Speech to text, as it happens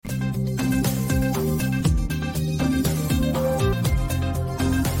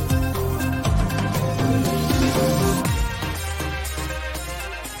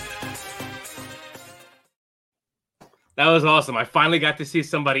That was awesome. I finally got to see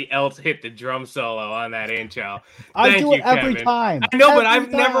somebody else hit the drum solo on that intro. I do it every Kevin. time. I know, but I've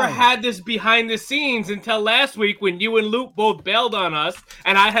never had this behind the scenes until last week when you and Luke both bailed on us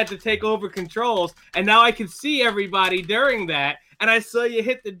and I had to take over controls. And now I can see everybody during that. And I saw you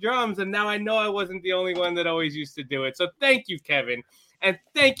hit the drums, and now I know I wasn't the only one that always used to do it. So thank you, Kevin. And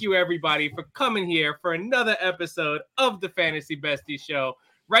thank you, everybody, for coming here for another episode of the Fantasy Besties Show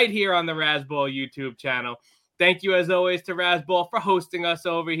right here on the Razzball YouTube channel. Thank you, as always, to Razzball for hosting us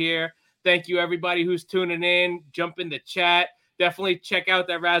over here. Thank you, everybody who's tuning in. Jump in the chat. Definitely check out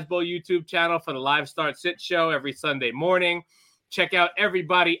that Razzball YouTube channel for the live start sit show every Sunday morning. Check out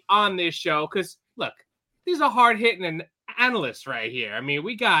everybody on this show because, look, these are hard-hitting analysts right here. I mean,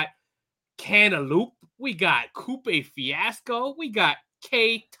 we got Cantaloupe. We got Coupe Fiasco. We got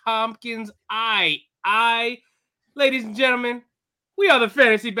K. Tompkins. Ladies and gentlemen, we are the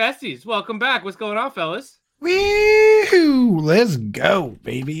Fantasy Besties. Welcome back. What's going on, fellas? Woo! Let's go,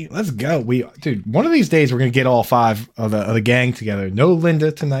 baby. Let's go. Dude, one of these days we're gonna get all five of the gang together. No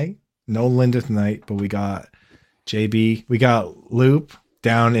Linda tonight, but we got JB, we got Loop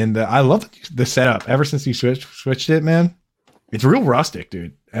down in the. I love the setup. Ever since you switched it, man, it's real rustic,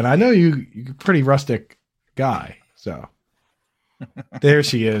 dude. And I know you're a pretty rustic guy, so there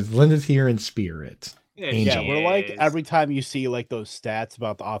she is. Linda's here in spirit. Yeah, we're like every time you see like those stats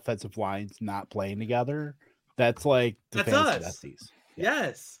about the offensive lines not playing together. That's like that's us.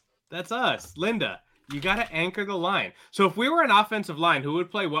 Yes, that's us. Linda, you got to anchor the line. So if we were an offensive line, who would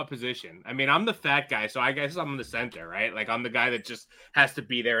play what position? I mean, I'm the fat guy, so I guess I'm the center, right? Like I'm the guy that just has to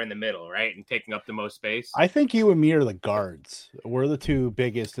be there in the middle, right? And taking up the most space. I think you and me are the guards. We're the two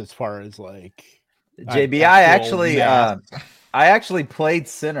biggest as far as like JB. I actually played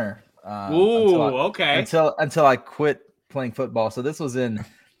center. Until I quit playing football. So this was in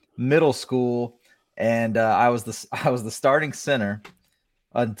middle school. And I was the starting center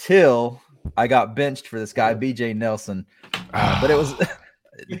until I got benched for this guy BJ Nelson, but it was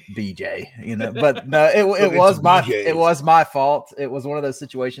BJ, you know. But no, it was my fault. It was one of those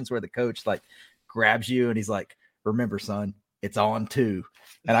situations where the coach like grabs you and he's like, "Remember, son, it's on 2."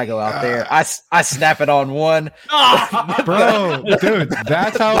 And I go out there, I snap it on 1. Bro, dude,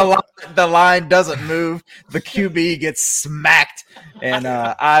 that's how the line doesn't move. The QB gets smacked, and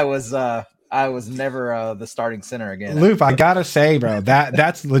I was never the starting center again. Loop, I gotta say, bro,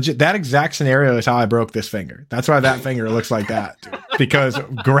 that's legit. That exact scenario is how I broke this finger. That's why that finger looks like that, dude. Because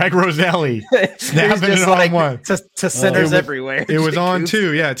Greg Roselli snapping it on 1 to centers everywhere. It was on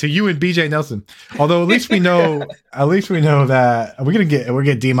 2, yeah, to you and BJ Nelson. Although at least we know that we're gonna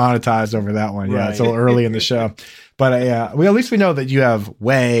get demonetized over that one. Yeah, right. It's a little early in the show, but at least we know that you have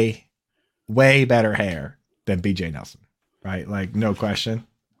way better hair than BJ Nelson, right? Like no question.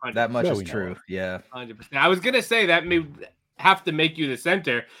 100%. That much is true. Yeah. 100%. I was going to say that may have to make you the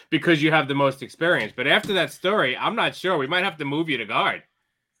center because you have the most experience. But after that story, I'm not sure. We might have to move you to guard.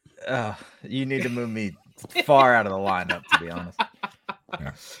 You need to move me far out of the lineup, to be honest.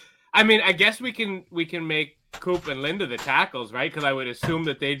 Yeah. I mean, I guess we can make Coop and Linda the tackles, right? Because I would assume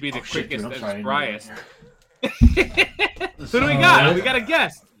that they'd be the quickest and spryest. Who do we got? We got a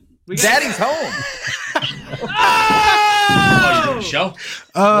guest. Daddy's home. Oh, you doing a show?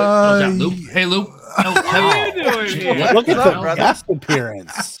 How's that, Luke? Hey, Luke. What are you doing here? Look at the guest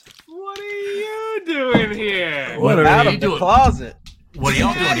appearance. What are you doing here? What out are you of the doing? Closet. What are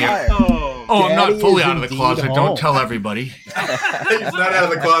y'all doing here? Oh, I'm not Daddy fully is out of the indeed closet. home. Don't tell everybody. He's not out of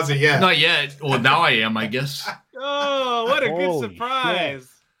the closet yet. Not yet. Well, now I am, I guess. oh, what a good Holy surprise. shit.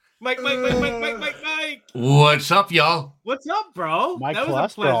 Mike. What's up, y'all? What's up, bro? My That was a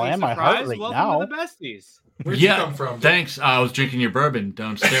cholesterol pleasant and my surprise. heart rate Welcome now. to the Besties. Where'd you come from? Thanks. I was drinking your bourbon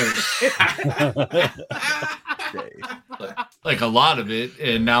downstairs. Like a lot of it,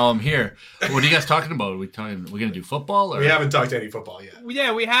 and now I'm here. What are you guys talking about? We're gonna do football? Or? We haven't talked any football yet.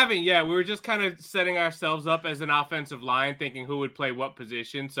 Yeah, we haven't. Yeah, we were just kind of setting ourselves up as an offensive line, thinking who would play what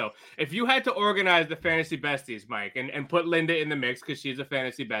position. So if you had to organize the Fantasy Besties, Mike, and put Linda in the mix because she's a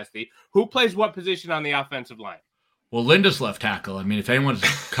Fantasy Bestie, who plays what position on the offensive line? Well, Linda's left tackle. I mean, if anyone's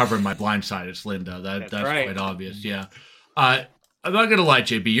covering my blind side, it's Linda. That's right. Quite obvious. Yeah. I'm not gonna lie,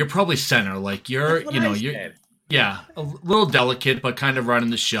 JB. You're probably center. Like you're a little delicate, but kind of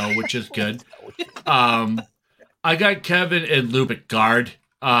running the show, which is good. I got Kevin and Luke at guard.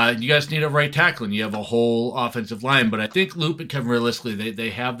 You guys need a right tackle, and you have a whole offensive line. But I think Luke and Kevin, realistically, they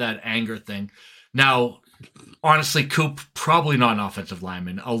have that anger thing. Now, honestly, Coop probably not an offensive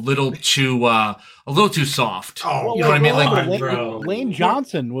lineman. A little too soft. Oh, you know what I mean? Like, Lane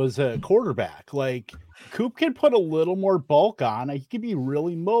Johnson was a quarterback. Like Coop can put a little more bulk on. He could be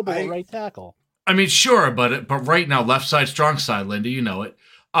really mobile at right tackle. I mean, sure, but right now, left side, strong side, Linda, you know it.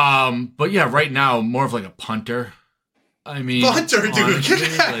 But yeah, right now, more of like a punter. I mean, punter, dude.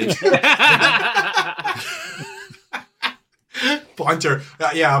 Punter.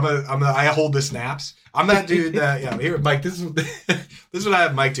 Yeah, I hold the snaps. I'm that dude that here, Mike. This is what I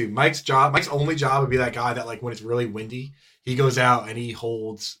have Mike do. Mike's only job would be that guy that like when it's really windy, he goes out and he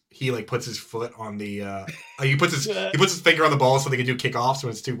puts his foot on the he puts his finger on the ball so they can do kickoffs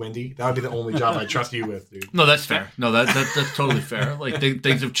when it's too windy. That would be the only job I trust you with, dude. No, that's fair. No, that's totally fair. Like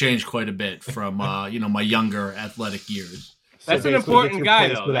things have changed quite a bit from my younger athletic years. That's an important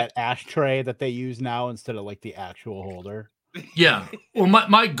guy though. With that ashtray that they use now instead of like the actual holder. Yeah. Well,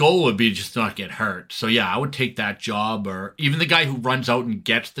 my goal would be just to not get hurt. So yeah, I would take that job, or even the guy who runs out and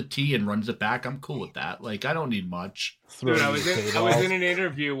gets the tee and runs it back. I'm cool with that. Like I don't need much. Dude, I was in an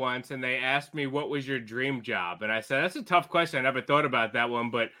interview once and they asked me what was your dream job, and I said that's a tough question. I never thought about that one,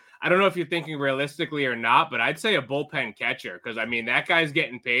 but I don't know if you're thinking realistically or not, but I'd say a bullpen catcher because, I mean, that guy's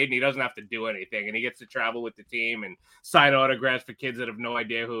getting paid and he doesn't have to do anything. And he gets to travel with the team and sign autographs for kids that have no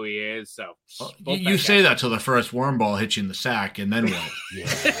idea who he is. So you say that till the first worm ball hits you in the sack, and then what?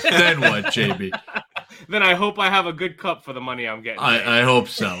 Then what, JB? Then I hope I have a good cup for the money I'm getting. I hope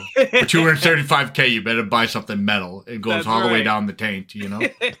so. For $235K, you better buy something metal. It goes all the way down the taint, you know?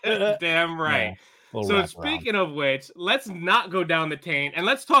 Damn right. Yeah. So speaking of which, let's not go down the taint and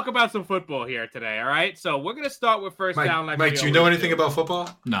let's talk about some football here today, all right? So we're going to start with first down. Mike, do you know anything about football?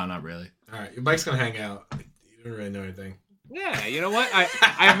 No, not really. All right, Mike's going to hang out. You don't really know anything. Yeah, you know what?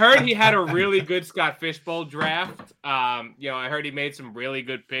 I heard he had a really good Scott Fishbowl draft. I heard he made some really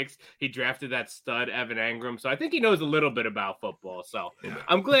good picks. He drafted that stud Evan Engram, so I think he knows a little bit about football. So yeah,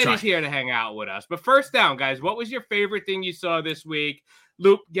 I'm glad he's here to hang out with us. But first down, guys, what was your favorite thing you saw this week?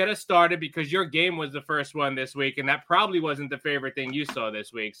 Luke, get us started because your game was the first one this week, and that probably wasn't the favorite thing you saw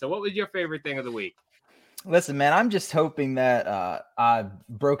this week. So what was your favorite thing of the week? Listen, man, I'm just hoping that I've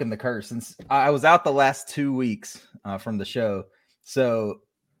broken the curse since I was out the last 2 weeks from the show. So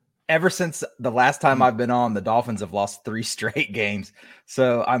ever since the last time I've been on, the Dolphins have lost 3 straight games.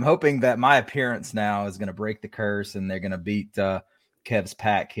 So I'm hoping that my appearance now is going to break the curse and they're going to beat Kev's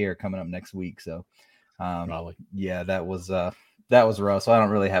pack here coming up next week. So yeah, that was rough. So I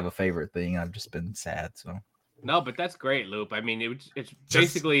don't really have a favorite thing. I've just been sad. So. No, but that's great, Loop. I mean, it's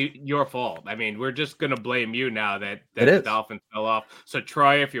basically your fault. I mean, we're just going to blame you now that the Dolphins fell off. So,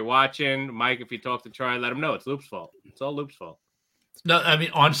 Troy, if you're watching, Mike, if you talk to Troy, let him know it's Loop's fault. It's all Loop's fault. No, I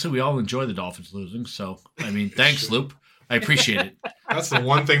mean, honestly, we all enjoy the Dolphins losing. So, I mean, thanks, Loop. I appreciate it. That's the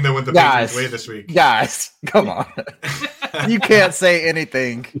one thing that went the Patriots' way this week. Guys, come on. You can't say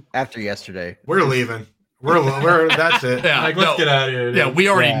anything after yesterday. We're leaving. We're that's it. Yeah, let's get out of here. Dude. Yeah, we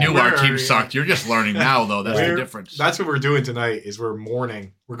already knew our team sucked. You're just learning now, though. That's the difference. That's what we're doing tonight. Is we're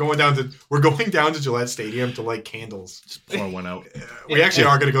mourning. We're going down to Gillette Stadium to light candles. Just pour one out. We actually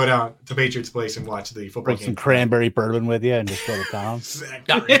are going to go down to Patriots Place and watch the football game. Bring some cranberry bourbon with you and just go to town.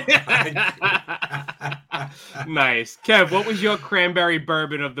 Nice, Kev. What was your cranberry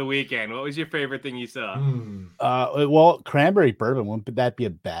bourbon of the weekend? What was your favorite thing you saw? Well, cranberry bourbon, wouldn't that be a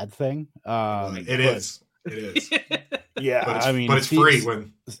bad thing? It is. It is. Yeah, but it's free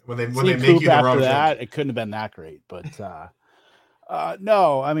when they make you the wrong that. It couldn't have been that great, but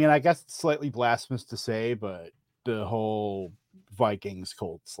no. I mean, I guess it's slightly blasphemous to say, but the whole Vikings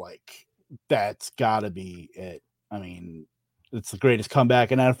Colts, like that's got to be it. I mean, it's the greatest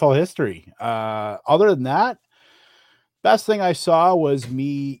comeback in NFL history. Other than that, best thing I saw was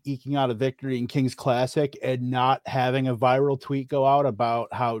me eking out a victory in King's Classic and not having a viral tweet go out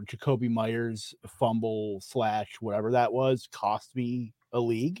about how Jacoby Myers fumble / whatever that was cost me a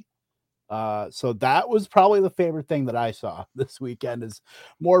league. So that was probably the favorite thing that I saw this weekend, is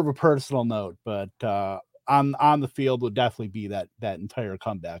more of a personal note, but on the field would definitely be that entire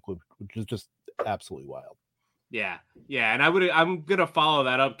comeback, which is just absolutely wild. Yeah. And I'm going to follow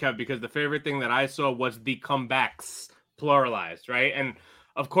that up, Kev, because the favorite thing that I saw was the comebacks. Pluralized, right? And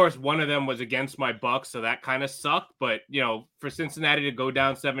of course, one of them was against my Bucks, so that kind of sucked. But for Cincinnati to go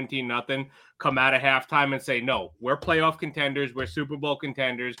down 17-0, come out of halftime and say, "No, we're playoff contenders, we're Super Bowl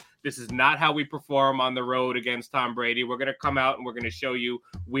contenders. This is not how we perform on the road against Tom Brady. We're going to come out and we're going to show you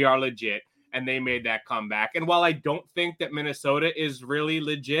we are legit." And they made that comeback. And while I don't think that Minnesota is really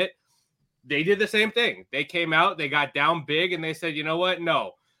legit, they did the same thing. They came out, they got down big, and they said, "You know what?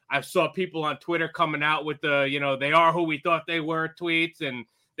 No." I saw people on Twitter coming out with the, they are who we thought they were tweets, and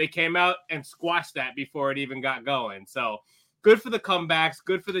they came out and squashed that before it even got going. So good for the comebacks,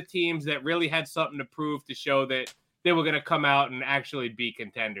 good for the teams that really had something to prove to show that they were going to come out and actually be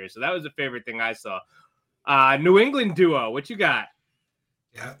contenders. So that was the favorite thing I saw. New England duo, what you got?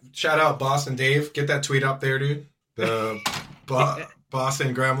 Yeah. Shout out Boston Dave. Get that tweet up there, dude. The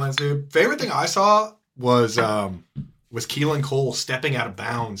Boston Gremlins, dude. Favorite thing I saw was Keelan Cole stepping out of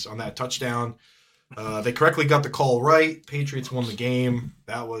bounds on that touchdown. They correctly got the call right. Patriots won the game.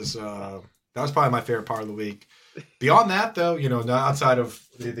 That was probably my favorite part of the week. Beyond that, though, not outside of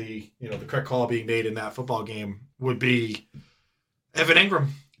the correct call being made in that football game would be Evan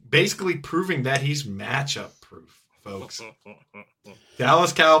Ingram basically proving that he's matchup proof, folks.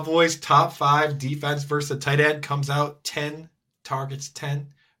 Dallas Cowboys top 5 defense versus the tight end comes out 10 targets, 10.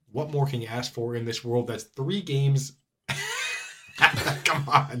 What more can you ask for in this world? That's 3 games. Come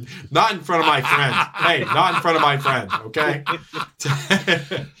on. Not in front of my friends. Hey, not in front of my friends, okay?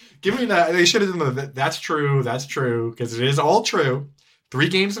 Give me that. They should have done that. That's true, because it is all true. 3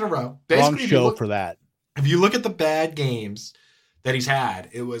 games in a row. Wrong show for that. If you look at the bad games that he's had,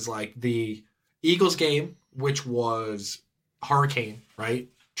 it was like the Eagles game, which was hurricane, right?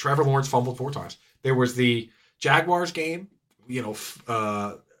 Trevor Lawrence fumbled 4 times. There was the Jaguars game, there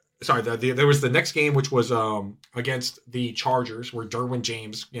was the next game, which was against the Chargers, where Derwin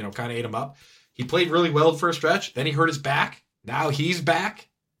James, kind of ate him up. He played really well for a stretch. Then he hurt his back. Now he's back.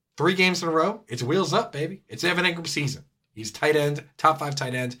 3 games in a row. It's wheels up, baby. It's Evan Ingram season. He's tight end, top 5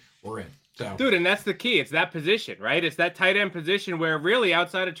 tight end. We're in. So. Dude, and that's the key. It's that position, right? It's that tight end position where really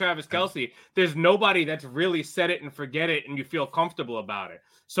outside of Travis Kelce, there's nobody that's really set it and forget it and you feel comfortable about it.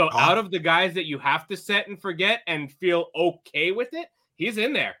 So out of the guys that you have to set and forget and feel okay with it, he's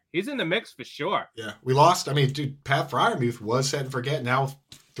in there. He's in the mix for sure. Yeah, we lost. I mean, dude, Pat Freiermuth was set and forget. Now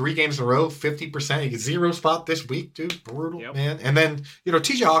 3 games in a row, 50%. He gets 0 spot this week, dude. Brutal, man. And then,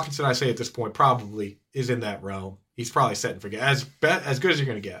 TJ Hawkinson, I say at this point, probably is in that realm. He's probably set and forget. As good as you're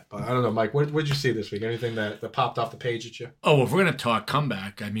going to get. But I don't know, Mike, what did you see this week? Anything that popped off the page at you? Oh, if we're going to talk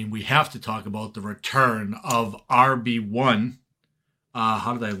comeback, I mean, we have to talk about the return of RB1.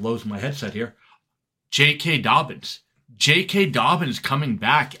 How did I lose my headset here? J.K. Dobbins. J.K. Dobbins coming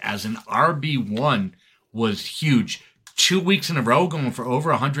back as an RB1 was huge. 2 weeks in a row going for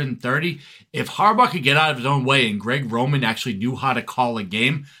over 130. If Harbaugh could get out of his own way and Greg Roman actually knew how to call a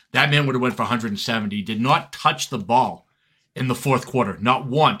game, that man would have went for 170. He did not touch the ball in the fourth quarter, not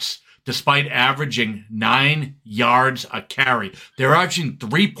once, despite averaging 9 yards a carry. They're averaging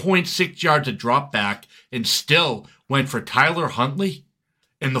 3.6 yards a drop back and still went for Tyler Huntley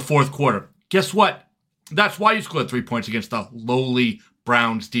in the fourth quarter. Guess what? That's why you scored 3 points against the lowly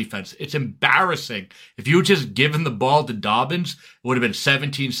Browns defense. It's embarrassing. If you had just given the ball to Dobbins, it would have been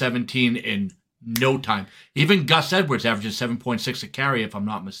 17-17 in no time. Even Gus Edwards averages 7.6 a carry, if I'm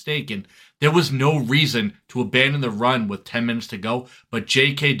not mistaken. There was no reason to abandon the run with 10 minutes to go, but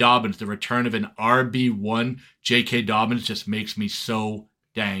J.K. Dobbins, the return of an RB1, J.K. Dobbins just makes me so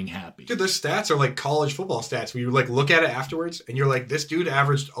dang happy. Dude, those stats are like college football stats where you look at it afterwards and you're like, this dude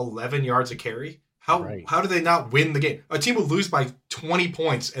averaged 11 yards a carry. How do they not win the game? A team will lose by 20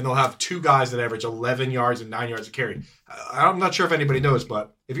 points and they'll have 2 guys that average 11 yards and 9 yards a carry. I'm not sure if anybody knows,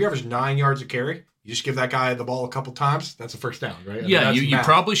 but if you average 9 yards a carry, you just give that guy the ball a couple times, that's a first down, right? Yeah, you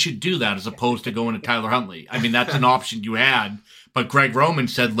probably should do that as opposed to going to Tyler Huntley. I mean, that's an option you had, but Greg Roman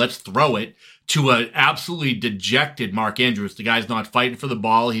said, let's throw it to an absolutely dejected Mark Andrews. The guy's not fighting for the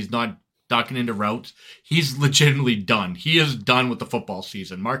ball. He's not ducking into routes. He's legitimately done. He is done with the football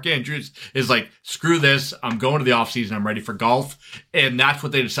season. Mark Andrews is like, screw this. I'm going to the offseason. I'm ready for golf. And that's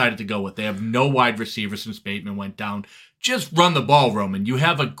what they decided to go with. They have no wide receivers since Bateman went down. Just run the ball, Roman. You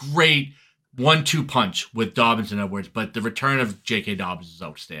have a great 1-2 punch with Dobbins and Edwards, but the return of J.K. Dobbins is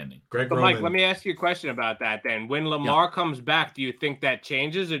outstanding. But Mike, let me ask you a question about that then. When Lamar comes back, do you think that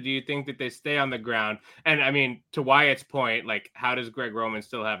changes or do you think that they stay on the ground? And I mean, to Wyatt's point, how does Greg Roman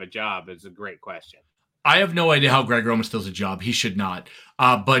still have a job is a great question. I have no idea how Greg Roman still has a job. He should not.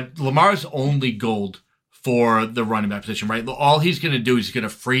 But Lamar's only gold for the running back position, right? All he's going to do is he's going to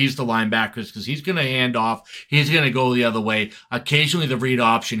freeze the linebackers because he's going to hand off. He's going to go the other way. Occasionally the read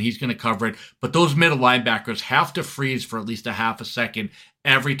option, he's going to cover it. But those middle linebackers have to freeze for at least a half a second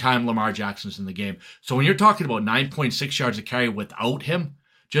every time Lamar Jackson's in the game. So when you're talking about 9.6 yards a carry without him,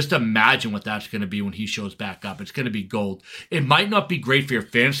 just imagine what that's going to be when he shows back up. It's going to be gold. It might not be great for your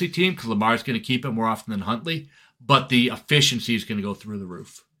fantasy team because Lamar's going to keep it more often than Huntley, but the efficiency is going to go through the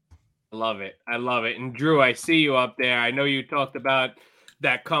roof. I love it. And Drew, I see you up there. I know you talked about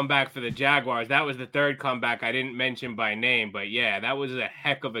that comeback for the Jaguars. That was the 3rd comeback I didn't mention by name, but yeah, that was a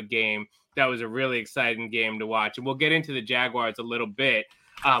heck of a game. That was a really exciting game to watch. And we'll get into the Jaguars a little bit.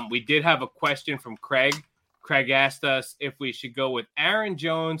 We did have a question from Craig. Craig asked us if we should go with Aaron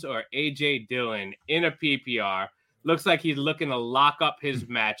Jones or A.J. Dillon in a PPR. Looks like he's looking to lock up his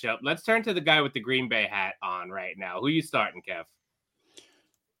matchup. Let's turn to the guy with the Green Bay hat on right now. Who you starting, Kev?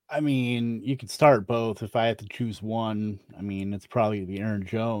 I mean, you could start both. If I had to choose one, I mean, it's probably the Aaron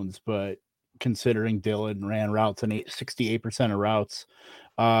Jones, but considering Dylan ran routes and 68% of routes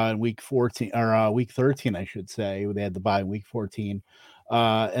in week 14 or week 13, I should say, they had the bye in week 14.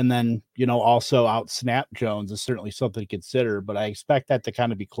 And then, also out snap Jones is certainly something to consider, but I expect that to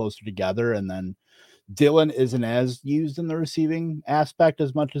kind of be closer together. And then Dylan isn't as used in the receiving aspect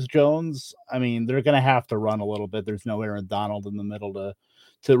as much as Jones. I mean, they're going to have to run a little bit. There's no Aaron Donald in the middle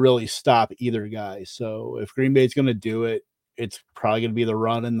to really stop either guy. So if Green Bay's going to do it, it's probably going to be the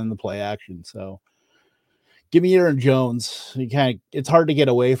run and then the play action. So give me Aaron Jones. It's hard to get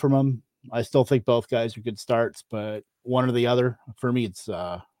away from him. I still think both guys are good starts, but one or the other. For me, it's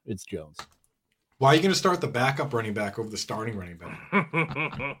Jones. Why are you going to start the backup running back over the starting running back?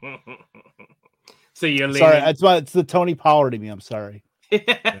 So you're leaning... Sorry, it's the Tony Pollard to me. I'm sorry.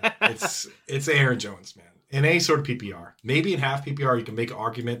 Yeah, it's Aaron Jones, man. In any sort of PPR, maybe in half PPR, you can make an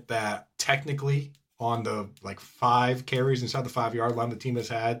argument that technically on the 5 carries inside the 5-yard line the team has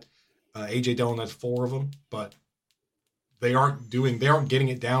had, AJ Dillon has 4 of them, but they aren't getting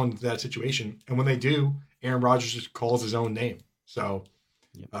it down to that situation. And when they do, Aaron Rodgers just calls his own name. So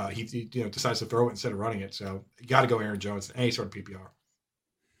he decides to throw it instead of running it. So you got to go Aaron Jones in any sort of PPR.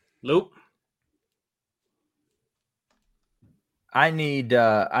 Loop. I need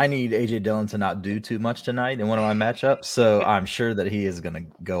AJ Dillon to not do too much tonight in one of my matchups, so I'm sure that he is going to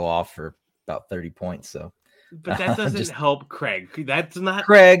go off for about 30 points. So, but that doesn't help Craig. That's not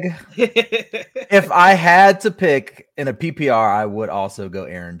Craig. If I had to pick in a PPR, I would also go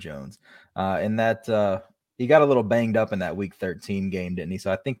Aaron Jones. In that he got a little banged up in that Week 13 game, didn't he?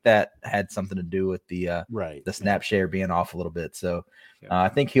 So I think that had something to do with the snap share being off a little bit. So I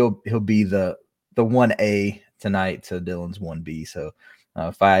think he'll be the 1A tonight to Dylan's 1B. So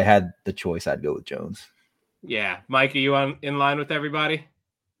if I had the choice, I'd go with Jones. Yeah. Mike, are you in line with everybody?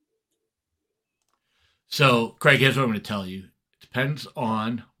 So, Craig, here's what I'm going to tell you. It depends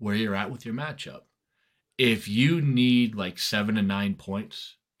on where you're at with your matchup. If you need 7 to 9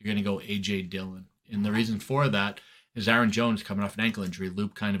 points, you're going to go A.J. Dillon. And the reason for that is Aaron Jones coming off an ankle injury.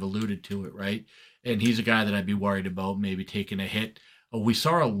 Luke kind of alluded to it, right? And he's a guy that I'd be worried about maybe taking a hit. We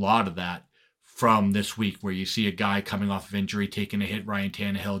saw a lot of that from this week where you see a guy coming off of injury, taking a hit, Ryan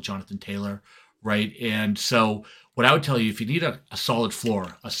Tannehill, Jonathan Taylor, right? And so what I would tell you, if you need a solid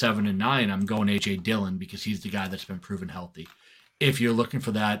floor, a 7 and 9, I'm going A.J. Dillon because he's the guy that's been proven healthy. If you're looking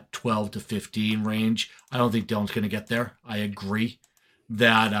for that 12 to 15 range, I don't think Dillon's going to get there. I agree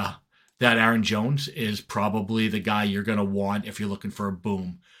that Aaron Jones is probably the guy you're going to want if you're looking for a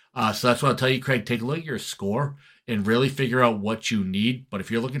boom. So that's what I'll tell you, Craig. Take a look at your score and really figure out what you need. But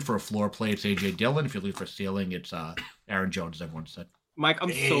if you're looking for a floor play, it's A.J. Dillon. If you're looking for ceiling, it's Aaron Jones, as everyone said. Mike,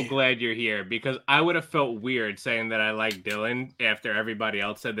 I'm so glad you're here because I would have felt weird saying that I like Dillon after everybody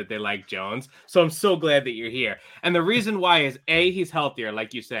else said that they like Jones. So I'm so glad that you're here. And the reason why is A, he's healthier,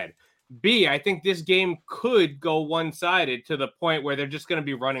 like you said. B, I think this game could go one-sided to the point where they're just going to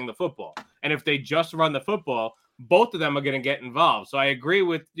be running the football. And if they just run the football, both of them are going to get involved. So I agree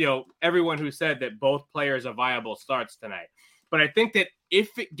with everyone who said that both players are viable starts tonight. But I think that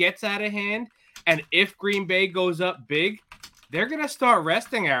if it gets out of hand and if Green Bay goes up big, they're going to start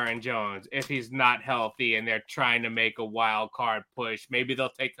resting Aaron Jones if he's not healthy and they're trying to make a wild card push. Maybe they'll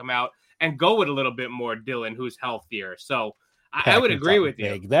take him out and go with a little bit more Dillon, who's healthier. So I would agree with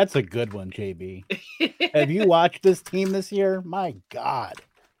you. That's a good one, JB. Have you watched this team this year? My God.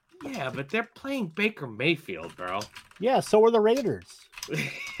 Yeah, but they're playing Baker Mayfield, bro. Yeah, so are the Raiders.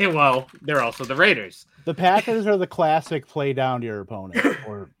 Well, they're also the Raiders. The Packers are the classic play down to your opponent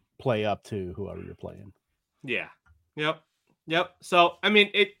or play up to whoever you're playing. Yeah. Yep. So, I mean,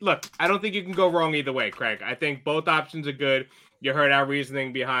 look, I don't think you can go wrong either way, Craig. I think both options are good. You heard our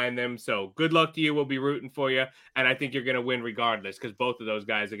reasoning behind them. So good luck to you. We'll be rooting for you. And I think you're going to win regardless because both of those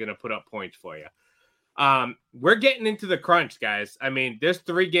guys are going to put up points for you. We're getting into the crunch, guys. I mean, there's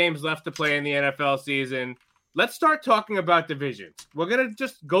 3 games left to play in the NFL season. Let's start talking about divisions. We're going to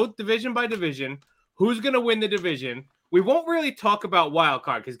just go division by division. Who's going to win the division? We won't really talk about wild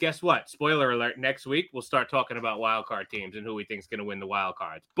card because guess what? Spoiler alert, next week we'll start talking about wild card teams and who we think is going to win the wild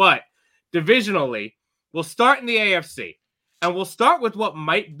cards. But divisionally, we'll start in the AFC. And we'll start with what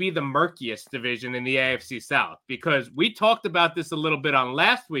might be the murkiest division in the AFC South because we talked about this a little bit on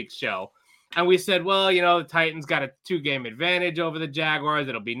last week's show. And we said, well, the Titans got a 2-game advantage over the Jaguars.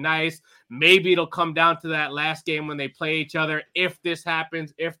 It'll be nice. Maybe it'll come down to that last game when they play each other. If this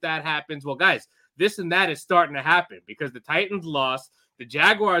happens, if that happens. Well, guys, this and that is starting to happen because the Titans lost. The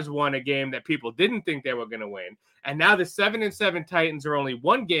Jaguars won a game that people didn't think they were going to win. And now the 7-7 Titans are only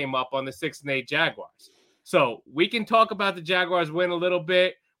 1 game up on the 6-8 Jaguars. So we can talk about the Jaguars win a little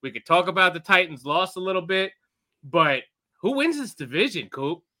bit. We could talk about the Titans lost a little bit, but who wins this division,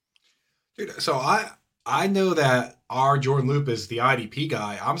 Coop? Dude, so I know that our Jordan Loop is the IDP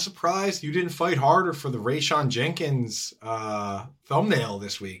guy. I'm surprised you didn't fight harder for the Rayshon Jenkins thumbnail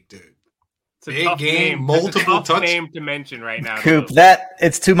this week, dude. It's a Big tough game, name. multiple It's a tough touch- name to mention right now. Coop, Coop.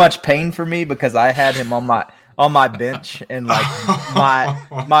 it's too much pain for me because I had him on my bench in like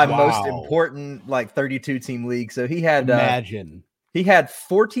my most important like 32 team league. So he had Imagine. he had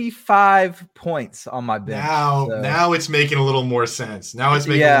 45 points on my bench. Now it's making a little more sense. Now it's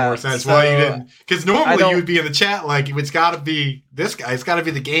making a little more sense why you didn't. Because normally you would be in the chat like it's got to be this guy. It's got to be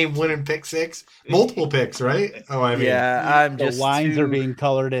the game winning pick six, multiple picks, right? Oh, I mean, I'm The just lines are being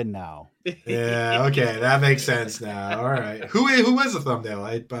colored in now. yeah. Okay, that makes sense now. All right. Who was the thumbnail?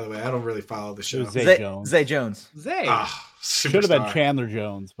 By the way, I don't really follow the show. Zay Jones. Zay Jones. Zay. Should have been Superstar. Chandler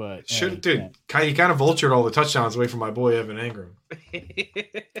Jones, but He kind of vultured all the touchdowns away from my boy Evan Ingram.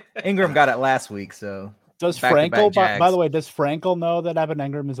 Ingram got it last week, so Does back-to-back Frankel? By Jags. the way, does Frankel know that Evan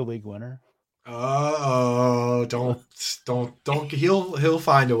Ingram is a league winner? Oh, don't. He'll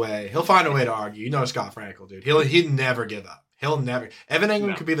find a way. He'll find a way to argue. You know Scott Frankel, dude. He'd never give up. He'll never. Evan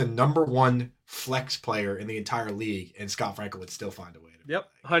Ingram could be the number one flex player in the entire league, and Scott Frankel would still find a way to. Yep,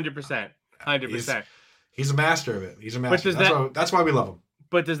 100%. 100%. He's a master of it. He's a master. But That's why we love him.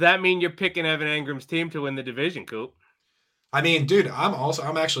 But does that mean you're picking Evan Ingram's team to win the division, Coop? I mean, dude,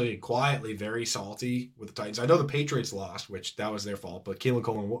 I'm actually quietly very salty with the Titans. I know the Patriots lost, which that was their fault, but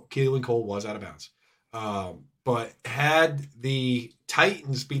Keelan Cole was out of bounds. But had the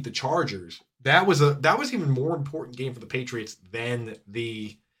Titans beat the Chargers, that was even more important game for the Patriots than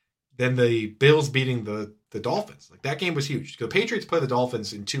the Bills beating the Dolphins. Like that game was huge. The Patriots play the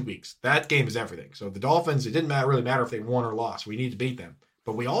Dolphins in 2 weeks. That game is everything. So the Dolphins, it didn't really matter if they won or lost. We need to beat them.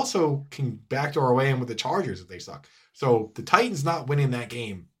 But we also can backdoor our way in with the Chargers if they suck. So the Titans not winning that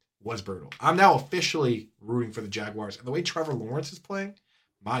game was brutal. I'm now officially rooting for the Jaguars. And the way Trevor Lawrence is playing,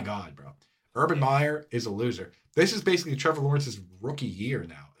 my God, bro. Urban Meyer is a loser. This is basically Trevor Lawrence's rookie year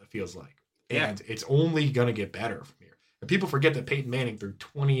now, it feels like. And it's only going to get better from here. And people forget that Peyton Manning threw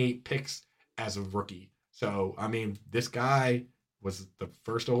 28 picks as a rookie. So, I mean, this guy was the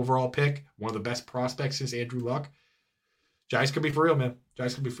first overall pick, one of the best prospects since Andrew Luck. Jags could be for real, man.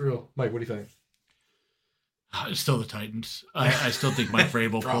 Jags could be for real. Mike, what do you think? Still the Titans. I still think Mike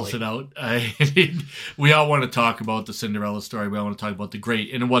Vrabel pulls it out. We all want to talk about the Cinderella story. We all want to talk about the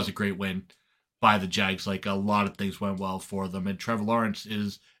great, and it was a great win by the Jags. Like a lot of things went well for them, and Trevor Lawrence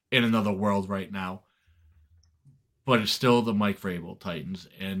is in another world right now. But it's still the Mike Vrabel Titans,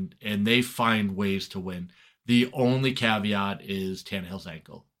 and they find ways to win. The only caveat is Tannehill's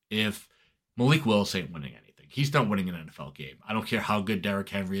ankle. If Malik Willis ain't winning anything, he's not winning an NFL game. I don't care how good Derrick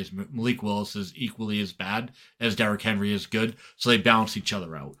Henry is. Malik Willis is equally as bad as Derrick Henry is good, so they balance each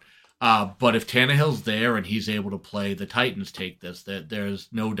other out. But if Tannehill's there and he's able to play, the Titans take this. That there's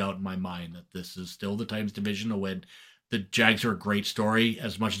no doubt in my mind that this is still the Titans' division to win. The Jags are a great story.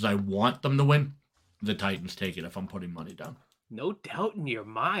 As much as I want them to win, the Titans take it if I'm putting money down. No doubt in your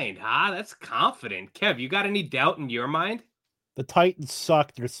mind, huh? That's confident. Kev, you got any doubt in your mind? The Titans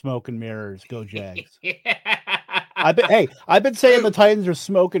suck. They're smoke and mirrors. Go Jags. Yeah. I've been saying the Titans are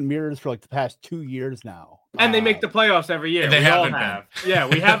smoke and mirrors for like the past 2 years now. And they make the playoffs every year. And they We all haven't have. Yeah,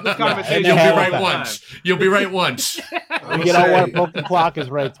 we have this conversation. You'll be haven't right been. once. You'll be right once. You know what? Broken clock is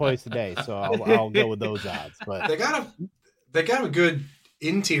right twice a day, so I'll go with those odds. But They got a good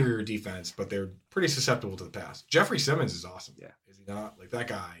interior defense, but they're pretty susceptible to the pass. Jeffrey Simmons is awesome. Yeah. Is he not? Like that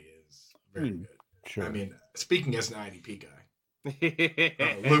guy is very good. sure. I mean, speaking as an IDP guy.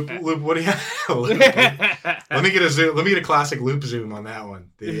 Yeah. Loop, what do you have? Let me get a classic loop zoom on that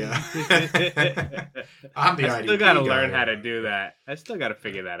one. I'm the I IDP still got to guy. learn how to do that. I still got to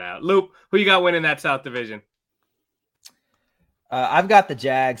figure that out. Loop, who you got winning that South Division? I've got the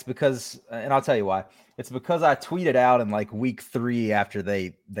Jags because, and I'll tell you why. It's because I tweeted out in like week 3 after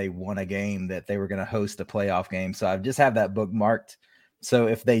they won a game that they were going to host a playoff game. So I just have that bookmarked. So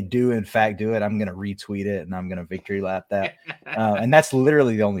if they do in fact do it, I'm going to retweet it and I'm going to victory lap that. And that's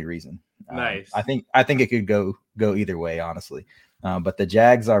literally the only reason. Nice. I think it could go either way, honestly. But the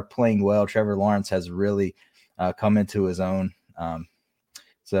Jags are playing well. Trevor Lawrence has really come into his own.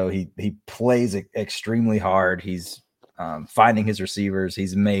 So he plays extremely hard. He's finding his receivers.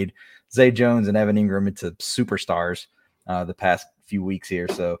 He's made Zay Jones and Evan Ingram into superstars the past few weeks here.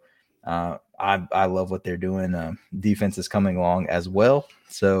 So I love what they're doing. Defense is coming along as well.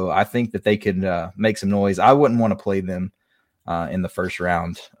 So I think that they could make some noise. I wouldn't want to play them in the first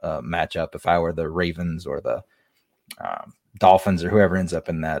round matchup if I were the Ravens or the Dolphins or whoever ends up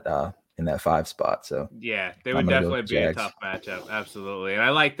in that in that 5 spot. So yeah, they I'm would gonna go definitely with be a Jags. tough matchup. Absolutely. And I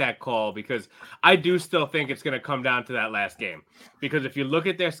like that call because I do still think it's going to come down to that last game. Because if you look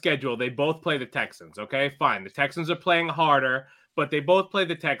at their schedule, they both play the Texans. Okay, fine. The Texans are playing harder, but they both play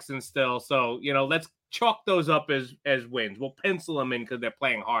the Texans still. So, let's chalk those up as wins. We'll pencil them in because they're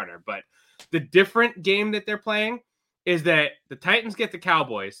playing harder. But the different game that they're playing is that the Titans get the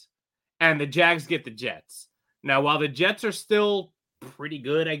Cowboys and the Jags get the Jets. Now, while the Jets are still pretty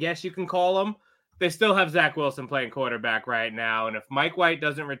good, I guess you can call them, they still have Zach Wilson playing quarterback right now. And if Mike White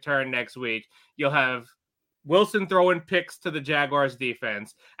doesn't return next week, you'll have Wilson throwing picks to the Jaguars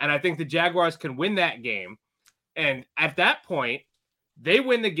defense. And I think the Jaguars can win that game. And at that point, they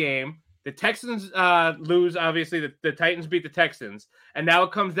win the game. The Texans lose, obviously. The Titans beat the Texans. And now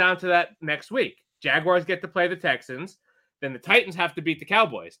it comes down to that next week. Jaguars get to play the Texans. Then the Titans have to beat the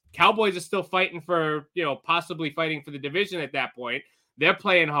Cowboys. Cowboys are still fighting for, possibly fighting for the division at that point. They're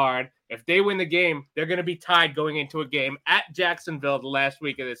playing hard. If they win the game, they're going to be tied going into a game at Jacksonville the last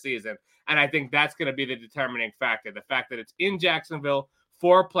week of the season. And I think that's going to be the determining factor. The fact that it's in Jacksonville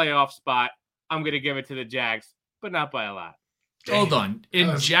for a playoff spot, I'm going to give it to the Jags, but not by a lot. Hold on.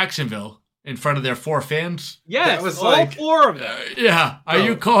 In Jacksonville, in front of their 4 fans? Yes, was all 4 of them. Yeah. Are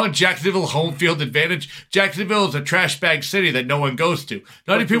you calling Jacksonville home field advantage? Jacksonville is a trash bag city that no one goes to.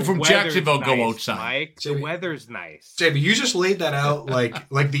 Not even people from Jacksonville go outside. Mike, the weather's nice. JB, you just laid that out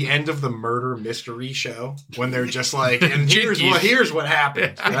like the end of the murder mystery show when they're just like, and here's what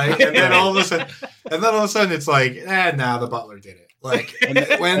happened, right? And then all of a sudden, it's like, the butler did it. Like, and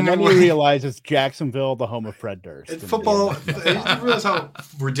then you realize it's Jacksonville, the home of Fred Durst. And football, you realize how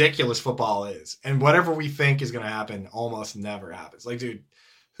ridiculous football is, and whatever we think is going to happen almost never happens. Like, dude,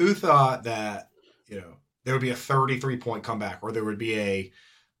 who thought that there would be a 33-point comeback, or there would be a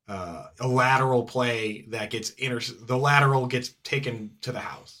lateral play that the lateral gets taken to the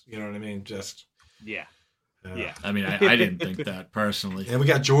house? You know what I mean? Just yeah. Yeah, I mean, I didn't think that personally. And we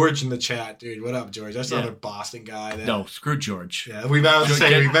got George in the chat, dude. What up, George? That's another Boston guy. No, screw George. Yeah, we met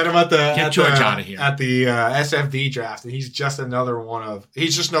him at the out of here. SFV draft, and he's just another one of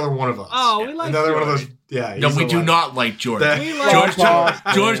us. Oh, we like another George. one of those. Yeah, no, we do not like George.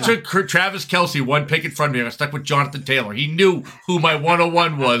 George took Travis Kelce 1 pick in front of me. I got stuck with Jonathan Taylor. He knew who my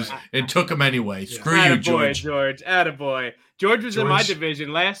 101 was and took him anyway. Screw you, George. Attaboy. George was in my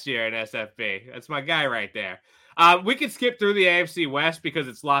division last year in SFB. That's my guy right there. We could skip through the AFC West because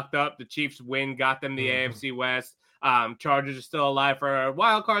it's locked up. The Chiefs win got them the AFC West. Chargers are still alive for a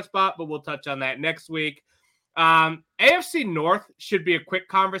wild card spot, but we'll touch on that next week. AFC North should be a quick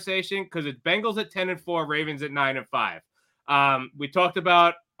conversation because it's Bengals at 10-4, Ravens at 9-5. We talked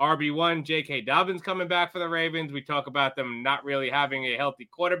about RB1, J.K. Dobbins coming back for the Ravens. We talk about them not really having a healthy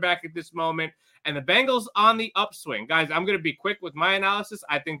quarterback at this moment. And the Bengals on the upswing. Guys, I'm going to be quick with my analysis.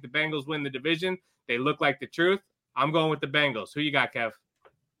 I think the Bengals win the division. They look like the truth. I'm going with the Bengals. Who you got, Kev?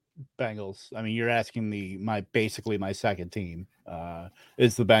 Bengals. I mean, you're asking basically my second team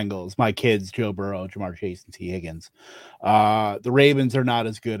is the Bengals. My kids, Joe Burrow, Jamar Chase, and T. Higgins. The Ravens are not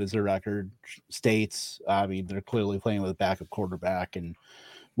as good as their record states. I mean, they're clearly playing with a backup quarterback, and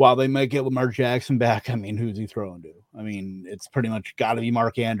while they might get Lamar Jackson back, I mean, who's he throwing to? I mean, it's pretty much got to be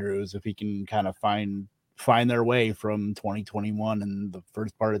Mark Andrews if he can kind of find their way from 2021 and the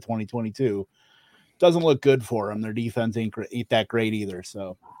first part of 2022. Doesn't look good for him. Their defense ain't that great either.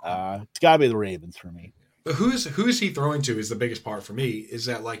 So it's got to be the Ravens for me. But who is he throwing to is the biggest part for me. Is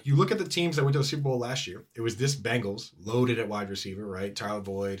that, like, you look at the teams that went to the Super Bowl last year. It was this Bengals loaded at wide receiver, right? Tyler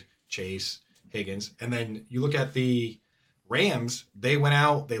Boyd, Chase, Higgins. And then you look at the Rams, they went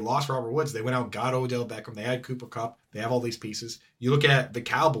out, they lost Robert Woods, they went out, got Odell Beckham, they had Cooper Kupp, they have all these pieces. You look at the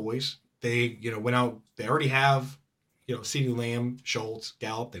Cowboys, they went out, they already have CeeDee Lamb, Schultz,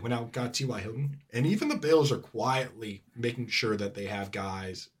 Gallup, they went out and got T.Y. Hilton. And even the Bills are quietly making sure that they have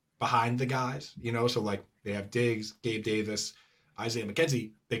guys behind the guys, so like they have Diggs, Gabe Davis, Isaiah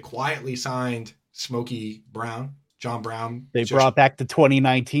McKenzie. They quietly signed Smokey Brown, John Brown. They brought back the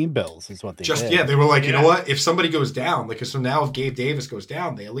 2019 Bills is what they did. Yeah, they were like, you know what? If somebody goes down, so now if Gabe Davis goes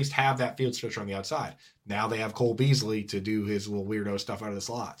down, they at least have that field stretcher on the outside. Now they have Cole Beasley to do his little weirdo stuff out of the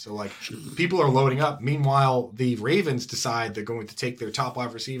slot. So, like, people are loading up. Meanwhile, the Ravens decide they're going to take their top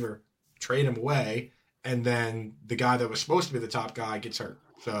wide receiver, trade him away, and then the guy that was supposed to be the top guy gets hurt.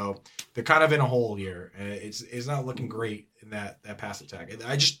 So they're kind of in a hole here. And it's not looking great in that pass attack.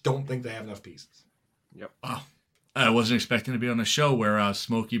 I just don't think they have enough pieces. Yep. Oh. I wasn't expecting to be on a show where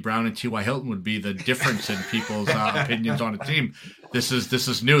Smokey Brown and T.Y. Hilton would be the difference in people's opinions on a team. This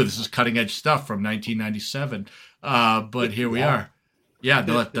is new. This is cutting edge stuff from 1997. But here we are. Yeah,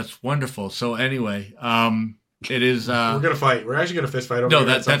 that's wonderful. So anyway, It is. We're gonna fight. We're actually gonna fist fight over No, here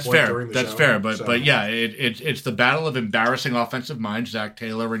at some that's point fair. during the That's show. fair. But yeah, it's the battle of embarrassing offensive minds. Zach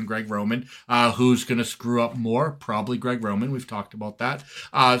Taylor and Greg Roman. Who's going to screw up more? Probably Greg Roman. We've talked about that.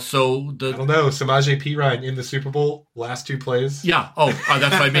 I don't know. Samaje Perine in the Super Bowl last 2 plays. Yeah. Oh,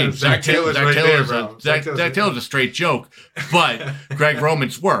 that's what I mean. Zach Taylor's right there, bro. Zach Taylor's a straight joke, but Greg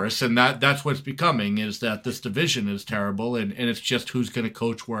Roman's worse, and that's what's becoming is that this division is terrible, and it's just who's going to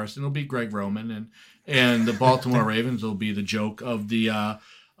coach worse, and it'll be Greg Roman and the Baltimore Ravens will be the joke of the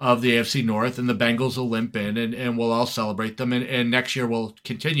AFC North, and the Bengals will limp in, and we'll all celebrate them. And next year we'll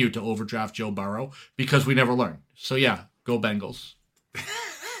continue to overdraft Joe Burrow because we never learn. So yeah, go Bengals.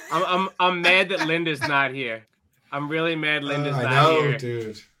 I'm mad that Linda's not here. I'm really mad Linda's not here.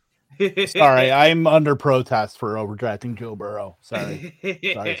 Dude. Sorry, I'm under protest for overdrafting Joe Burrow. Sorry.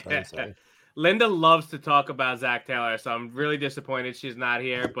 Sorry. Linda loves to talk about Zach Taylor, so I'm really disappointed she's not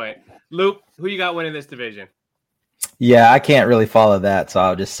here. But Luke, who you got winning this division? Yeah, I can't really follow that, so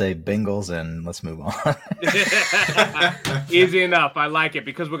I'll just say Bengals and let's move on. Easy enough. I like it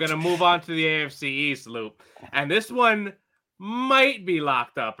because we're going to move on to the AFC East, Luke. And this one might be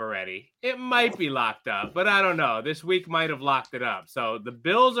locked up already. It might be locked up, but I don't know. This week might have locked it up. So the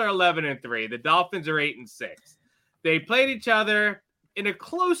Bills are 11-3. The Dolphins are 8-6. They played each other in a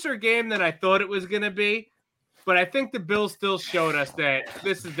closer game than I thought it was going to be, but I think the Bills still showed us that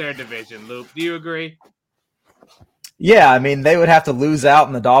this is their division. Luke, do you agree? Yeah, I mean, they would have to lose out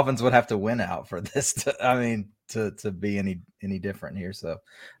and the Dolphins would have to win out for this to be any different here. So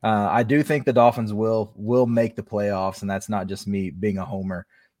I do think the Dolphins will make the playoffs, and that's not just me being a homer.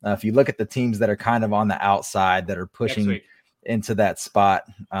 If you look at the teams that are kind of on the outside that are pushing into that spot,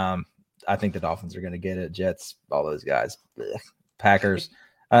 I think the Dolphins are going to get it. Jets, all those guys. Blech. Packers.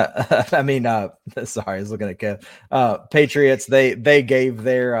 Sorry, I was looking at Kev. Patriots, they gave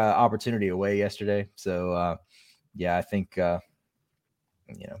their opportunity away yesterday. So, yeah, I think,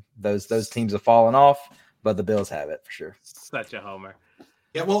 those teams have fallen off, but the Bills have it for sure. Such a homer.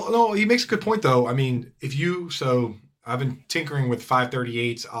 Yeah, well, no, he makes a good point, though. I mean, I've been tinkering with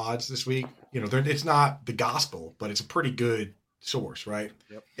 538's odds this week. It's not the gospel, but it's a pretty good source, right?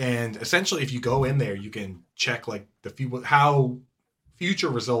 Yep. And essentially, if you go in there, you can check like how future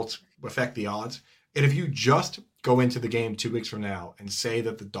results affect the odds. And if you just go into the game 2 weeks from now and say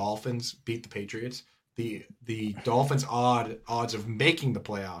that the Dolphins beat the Patriots, the Dolphins' odds of making the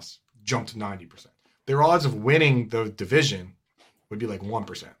playoffs jump to 90%. Their odds of winning the division would be like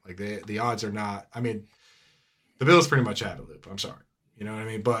 1%. Like the odds are not. I mean, the Bills pretty much have it, Luke. I'm sorry. You know what I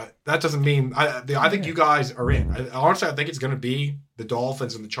mean? But that doesn't mean I think you guys are in. Honestly, I think it's going to be the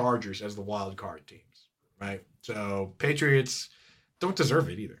Dolphins and the Chargers as the wild card teams, right? So Patriots don't deserve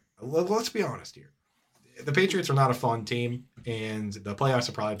it either. Let's be honest here. The Patriots are not a fun team, and the playoffs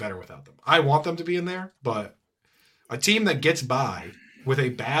are probably better without them. I want them to be in there, but a team that gets by with a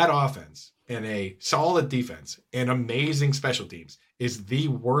bad offense and a solid defense and amazing special teams is the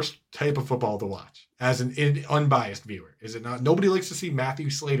worst type of football to watch as an unbiased viewer. Is it not? Nobody likes to see Matthew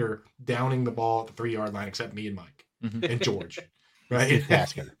Slater downing the ball at the 3-yard line except me and Mike and George, right? Steve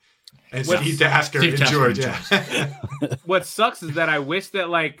Tasker. And Steve Tasker and George. Yeah. What sucks is that I wish that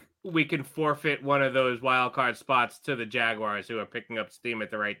we can forfeit one of those wild card spots to the Jaguars, who are picking up steam at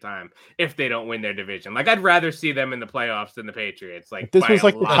the right time if they don't win their division. I'd rather see them in the playoffs than the Patriots. If this was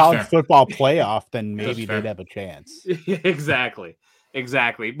like the college football playoff, then maybe they'd have a chance. Exactly.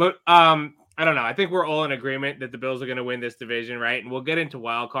 But I don't know. I think we're all in agreement that the Bills are going to win this division, right? And we'll get into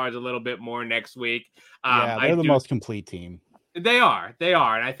wild cards a little bit more next week. They're the most complete team. They are.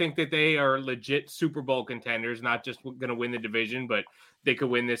 And I think that they are legit Super Bowl contenders, not just going to win the division, but they could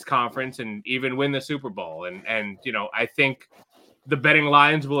win this conference and even win the Super Bowl. And I think the betting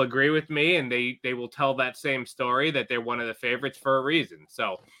lines will agree with me, and they will tell that same story that they're one of the favorites for a reason.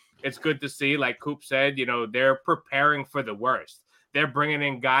 So it's good to see, like Coop said, they're preparing for the worst. They're bringing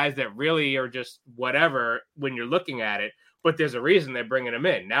in guys that really are just whatever when you're looking at it, but there's a reason they're bringing them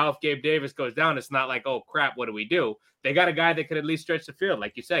in. Now, if Gabe Davis goes down, it's not like, oh, crap, what do we do? They got a guy that could at least stretch the field,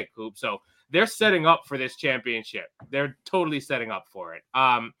 like you said, Coop. So they're setting up for this championship. They're totally setting up for it.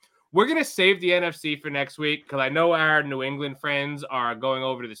 We're going to save the NFC for next week because I know our New England friends are going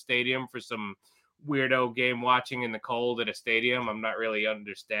over to the stadium for some weirdo game watching in the cold at a stadium. I'm not really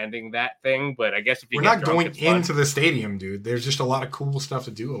understanding that thing, but I guess if we're not going into the stadium, dude. There's just a lot of cool stuff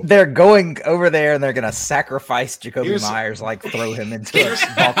to do. They're going over there and they're going to sacrifice Jacoby Myers, throw him into a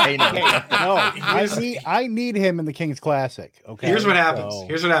volcano. No, I need him in the Kings Classic. Okay. Here's what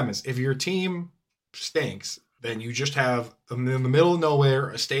happens. If your team stinks, then you just have in the middle of nowhere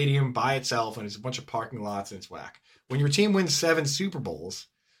a stadium by itself and it's a bunch of parking lots and it's whack. When your team wins 7 Super Bowls,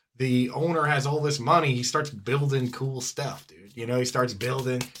 the owner has all this money, he starts building cool stuff, dude. You know, he starts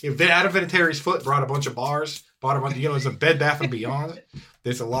building. Out of Vinatieri's foot, brought a bunch of bars, bought a bunch. You know, there's a Bed Bath and Beyond.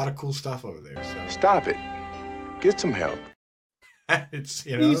 There's a lot of cool stuff over there. So Stop it. Get some help. It's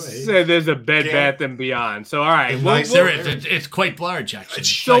He said there's a Bed Bath and Beyond. So all right, it's quite large actually.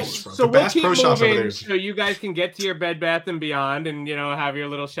 So we'll keep moving so you guys can get to your Bed Bath and Beyond and have your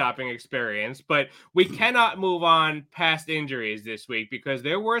little shopping experience. But we cannot move on past injuries this week because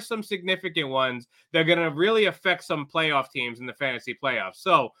there were some significant ones that are going to really affect some playoff teams in the fantasy playoffs.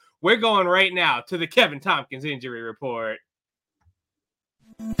 So we're going right now to the Kevin Tompkins injury report.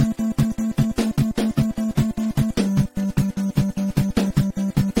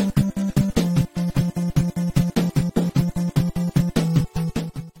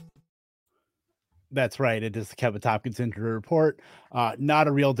 That's right. It is the Kevin Tompkins injury report. Not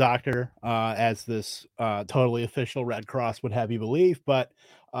a real doctor, as this totally official Red Cross would have you believe. But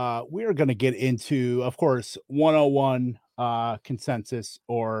we're going to get into, of course, 101 consensus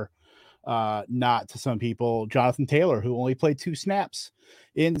or not to some people. Jonathan Taylor, who only played 2 snaps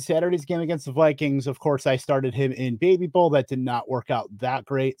in Saturday's game against the Vikings. Of course, I started him in Baby Bowl. That did not work out that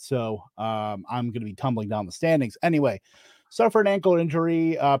great. So I'm going to be tumbling down the standings. Anyway, suffered an ankle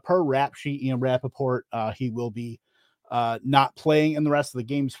injury per rap sheet. Ian Rappaport, he will be not playing in the rest of the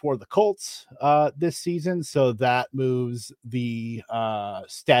games for the Colts this season. So that moves the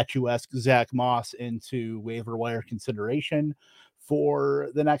statuesque Zach Moss into waiver wire consideration for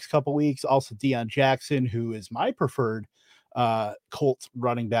the next couple weeks. Also, Deion Jackson, who is my preferred Colts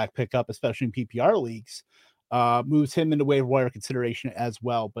running back pickup, especially in PPR leagues, moves him into waiver wire consideration as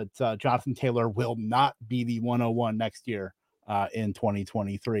well. But Jonathan Taylor will not be the 101 next year in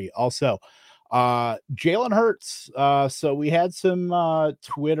 2023. Also, Jalen Hurts. So we had some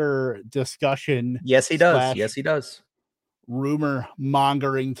Twitter discussion. Yes, he does. Yes, he does. Rumor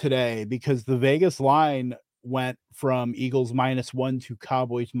mongering today because the Vegas line went from Eagles -1 to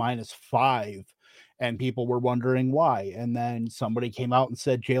Cowboys -5. And people were wondering why. And then somebody came out and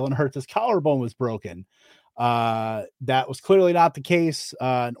said Jalen Hurts' collarbone was broken. That was clearly not the case.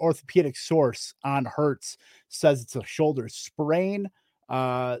 An orthopedic source on Hurts says it's a shoulder sprain.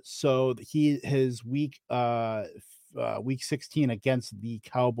 So his week 16 against the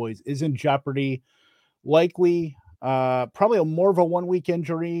Cowboys is in jeopardy. Likely, probably more of a 1 week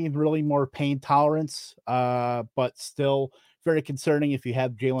injury, really more pain tolerance, but still very concerning if you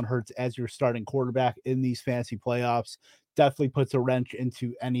have Jalen Hurts as your starting quarterback in these fantasy playoffs. Definitely puts a wrench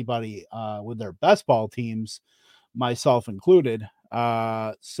into anybody with their best ball teams, myself included.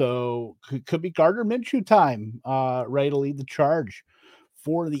 So could be Gardner Minshew time, right, to lead the charge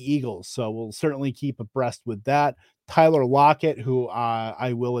for the Eagles. So we'll certainly keep abreast with that. Tyler Lockett, who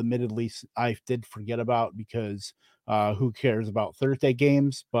I will admittedly, I did forget about because who cares about Thursday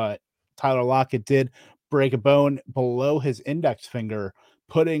games, but Tyler Lockett did break a bone below his index finger,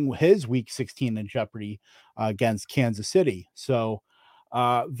 putting his week 16 in jeopardy against Kansas City. So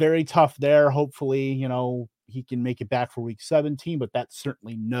very tough there. Hopefully, he can make it back for week 17, but that's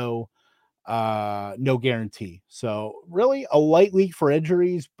certainly no guarantee. So really a light week for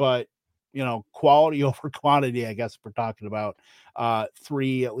injuries, but quality over quantity, I guess we're talking about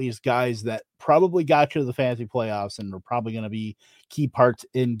 3 at least guys that probably got you to the fantasy playoffs and are probably going to be key parts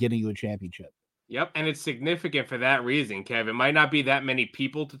in getting you a championship. Yep, and it's significant for that reason, Kev. It might not be that many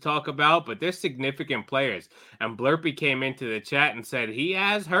people to talk about, but they're significant players. And Blurpy came into the chat and said he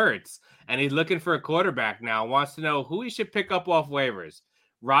has Hurts, and he's looking for a quarterback now. Wants to know who he should pick up off waivers.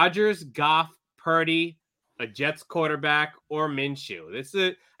 Rodgers, Goff, Purdy, a Jets quarterback, or Minshew.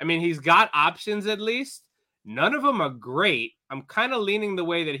 He's got options at least. None of them are great. I'm kind of leaning the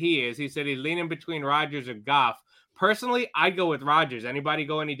way that he is. He said he's leaning between Rodgers or Goff. Personally, I go with Rodgers. Anybody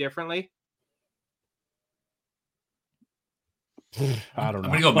go any differently? I don't know.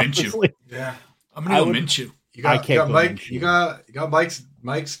 I'm gonna go Minshew. Yeah, I'm gonna go Minshew. You got Mike. You got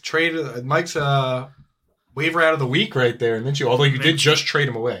Mike's trade. Mike's waiver out of the week right there, and Minshew. Although you did just trade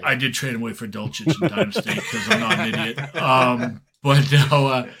him away. I did trade him away for Dulcich in Dynasty because I'm not an idiot. But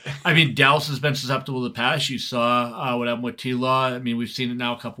no, Dallas has been susceptible to pass. You saw what happened with T-Law. We've seen it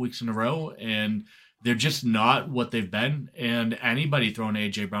now a couple weeks in a row, and they're just not what they've been. And anybody throwing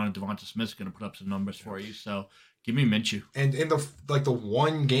A.J. Brown and Devonta Smith is going to put up some numbers for you. So give me Minshew. And in the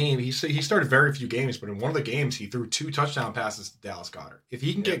one game, he started very few games, but in one of the games, he threw 2 touchdown passes to Dallas Goedert. If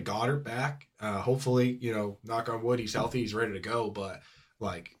he can get Goddard back, hopefully, knock on wood, he's healthy, he's ready to go. But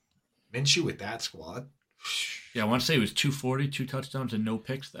Minshew with that squad, Yeah, I want to say it was 240, 2 touchdowns and no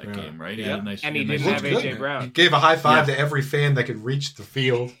picks that game, right? Yeah, and he had a didn't have nice AJ Brown. He gave a high five to every fan that could reach the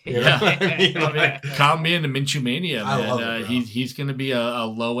field. You know what I mean? Like, count me into Minshew Mania, man. I love it, bro. He's going to be a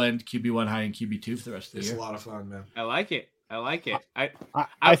low end QB1, high end QB2 for the rest of the it's year. a lot of fun, man. I like it.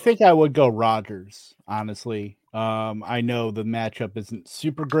 I think I would go Rodgers, honestly. I know the matchup isn't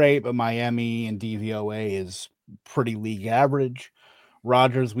super great, but Miami and DVOA is pretty league average.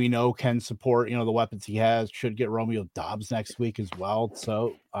 Rodgers, we know, can support, the weapons he has, should get Romeo Dobbs next week as well.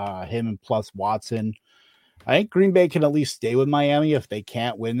 So him and plus Watson. I think Green Bay can at least stay with Miami. If they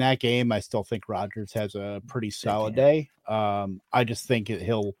can't win that game, I still think Rodgers has a pretty solid day. I just think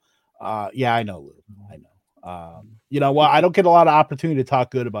he'll I know, Lou. I know. You know what? I don't get a lot of opportunity to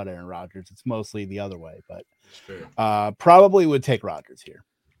talk good about Aaron Rodgers. It's mostly the other way, but probably would take Rodgers here.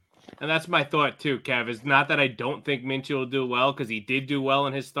 And that's my thought too, Kev. Is not that I don't think Minshew will do well, because he did do well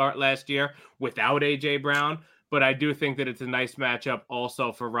in his start last year without AJ Brown. But I do think that it's a nice matchup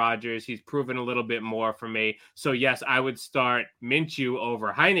also for Rodgers. He's proven a little bit more for me. So yes, I would start Minshew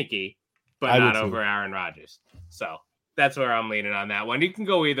over Heineke, but not over Aaron Rodgers. So that's where I'm leaning on that one. You can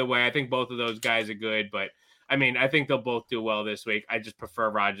go either way. I think both of those guys are good, but I mean, I think they'll both do well this week. I just prefer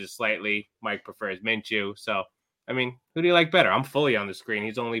Rodgers slightly. Mike prefers Minshew. So, I mean, who do you like better? I'm fully on the screen.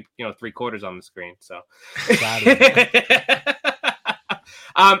 He's only, 3/4 on the screen. So,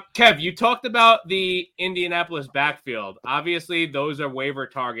 Kev, you talked about the Indianapolis backfield. Obviously, those are waiver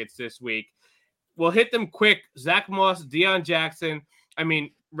targets this week. We'll hit them quick. Zach Moss, Deion Jackson. I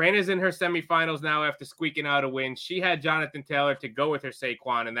mean, Raina's in her semifinals now after squeaking out a win. She had Jonathan Taylor to go with her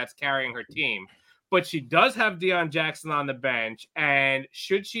Saquon, and that's carrying her team. But she does have Deion Jackson on the bench. And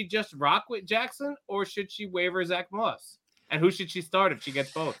should she just rock with Jackson, or should she waiver Zach Moss? And who should she start if she gets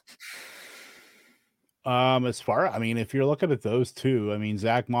both? If you're looking at those two,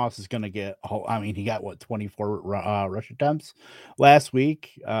 Zach Moss is going to get, he got 24 rush attempts last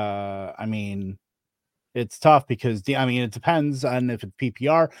week. It's tough because, it depends on if it's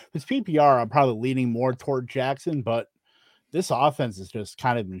PPR. If it's PPR, I'm probably leaning more toward Jackson, but this offense is just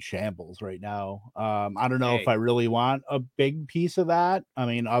kind of in shambles right now. I don't know if I really want a big piece of that.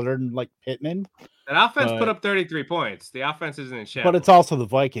 Other than like Pittman. That offense put up 33 points. The offense isn't in shambles. But it's also the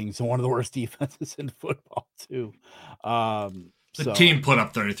Vikings, and one of the worst defenses in football too. The team put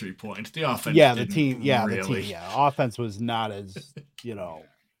up 33 points. The offense, the team. Offense was not as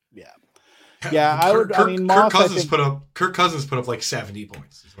Kirk Cousins put up like 70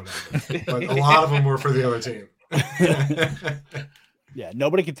 points. Is what happened. But a lot of them were for the other team. Yeah,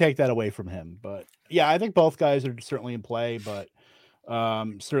 nobody can take that away from him. But yeah, I think both guys are certainly in play, but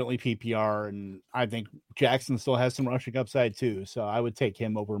certainly PPR, and I think Jackson still has some rushing upside too. So I would take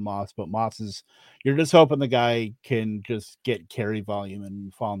him over Moss, but you're just hoping the guy can just get carry volume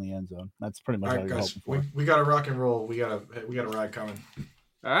and fall in the end zone. That's pretty much all you're hoping for. We got to rock and roll. We got a ride coming.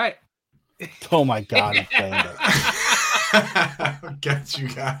 All right. Oh my God, he's playing it. Get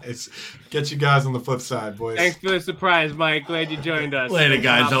you guys on the flip side, boys. Thanks for the surprise, Mike. Glad you joined us. Later,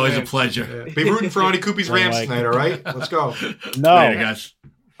 guys. Always a pleasure. Yeah. Be rooting for Auntie Koopy's Rams tonight, all right? Let's go. No. Later, guys.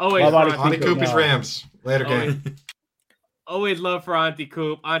 Always Auntie Koopy's Rams. Later, gang. Always love for Auntie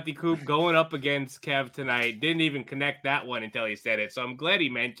Coop. Auntie Coop going up against Kev tonight. Didn't even connect that one until he said it, so I'm glad he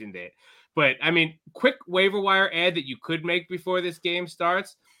mentioned it. But, quick waiver wire ad that you could make before this game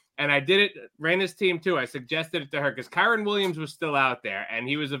starts. And I did it, ran this team too. I suggested it to her because Kyron Williams was still out there and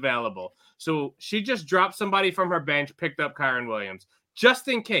he was available. So she just dropped somebody from her bench, picked up Kyron Williams, just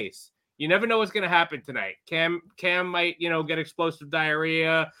in case. You never know what's going to happen tonight. Cam might, get explosive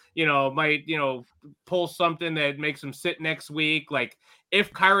diarrhea, might, pull something that makes him sit next week. Like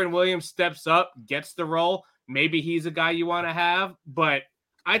if Kyron Williams steps up, gets the role, maybe he's a guy you want to have. But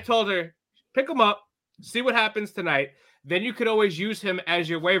I told her, pick him up, see what happens tonight. Then you could always use him as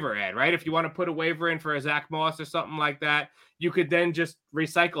your waiver ad, right? If you want to put a waiver in for a Zach Moss or something like that, you could then just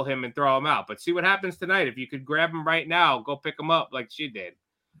recycle him and throw him out. But see what happens tonight. If you could grab him right now, go pick him up like she did.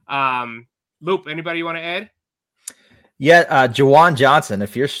 Loop, anybody you want to add? Yeah, Jawan Johnson.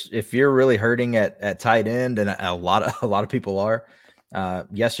 If you're really hurting at tight end, and a lot of people are.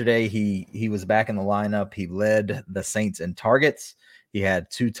 Yesterday he was back in the lineup. He led the Saints in targets. He had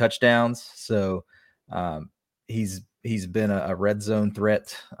 2 touchdowns. So he's been a red zone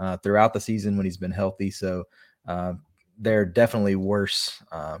threat throughout the season when he's been healthy. So there are definitely worse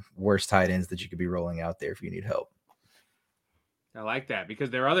tight ends that you could be rolling out there if you need help. I like that because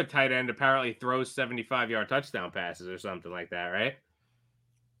their other tight end apparently throws 75-yard touchdown passes or something like that, right?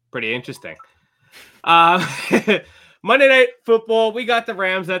 Pretty interesting. Monday Night Football, we got the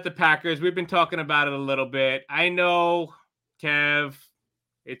Rams at the Packers. We've been talking about it a little bit. I know, Kev,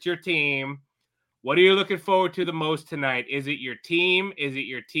 it's your team. What are you looking forward to the most tonight? Is it your team? Is it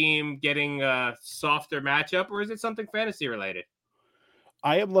your team getting a softer matchup, or is it something fantasy related?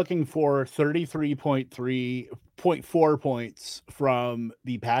 I am looking for 33.4 points from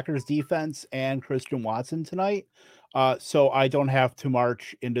the Packers defense and Christian Watson tonight. So I don't have to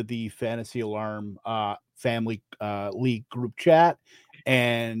march into the Fantasy Alarm family league group chat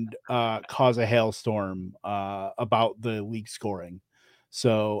and cause a hailstorm about the league scoring.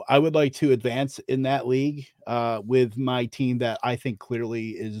 So I would like to advance in that league with my team that I think clearly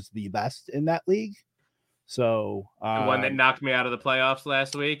is the best in that league. So The one that knocked me out of the playoffs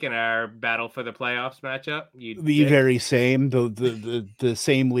last week in our battle for the playoffs matchup. Very same, the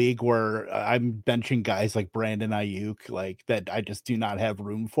same league where I'm benching guys like Brandon Ayuk, like that I just do not have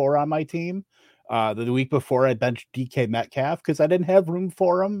room for on my team. The week before I benched DK Metcalf because I didn't have room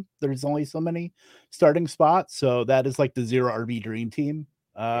for him. There's only so many starting spots, so that is like the zero RB dream team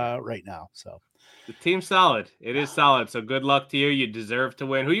right now. So the team's solid. It is solid. So good luck to you. You deserve to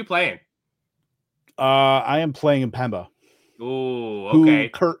win. Who are you playing? I am playing Pemba. Ooh, okay.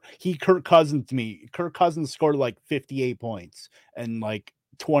 Kirk Cousins me. Kirk Cousins scored like 58 points, and like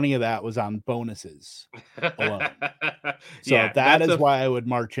 20 of that was on bonuses alone. So yeah, that is why I would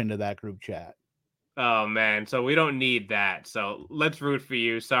march into that group chat. Oh man, so we don't need that. So let's root for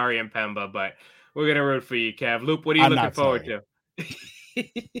you. Sorry, Mpemba, but we're gonna root for you, Kev. Loop, what are you looking forward to?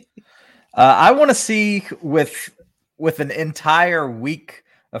 I want to see with an entire week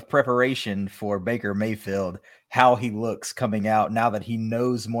of preparation for Baker Mayfield, how he looks coming out now that he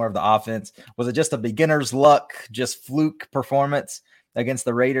knows more of the offense. Was it just a beginner's luck, just fluke performance against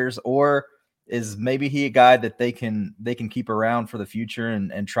the Raiders, or is maybe he a guy that they can keep around for the future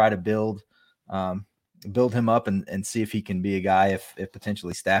and try to build him up and see if he can be a guy if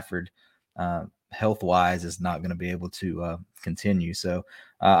potentially Stafford health wise is not going to be able to continue. So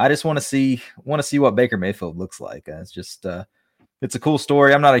I just want to see what Baker Mayfield looks like. It's just it's a cool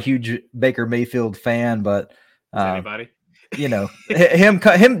story. I'm not a huge Baker Mayfield fan, but anybody,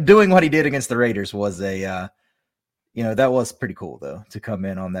 him doing what he did against the Raiders was that was pretty cool though, to come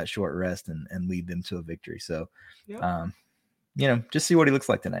in on that short rest and lead them to a victory. So, just see what he looks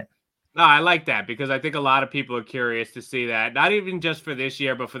like tonight. No, I like that because I think a lot of people are curious to see that, not even just for this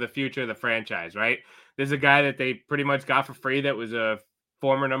year, but for the future of the franchise, right? There's a guy that they pretty much got for free that was a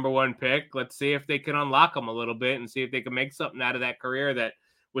former number one pick. Let's see if they can unlock him a little bit and see if they can make something out of that career that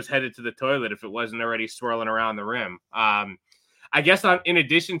was headed to the toilet if it wasn't already swirling around the rim. I guess in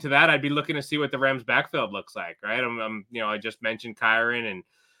addition to that, I'd be looking to see what the Rams backfield looks like, right? I just mentioned Kyron and,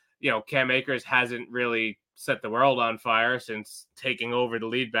 Cam Akers hasn't really set the world on fire since taking over the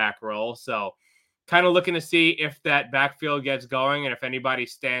lead back role. So kind of looking to see if that backfield gets going and if anybody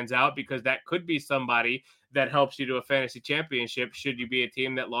stands out, because that could be somebody that helps you to a fantasy championship should you be a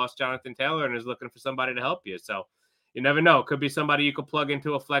team that lost Jonathan Taylor and is looking for somebody to help you. So you never know. Could be somebody you could plug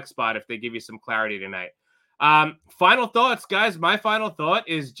into a flex spot if they give you some clarity tonight. Final thoughts, guys. My final thought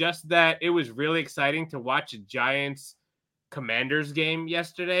is just that it was really exciting to watch a Giants Commanders game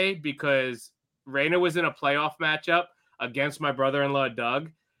yesterday because Raina was in a playoff matchup against my brother-in-law,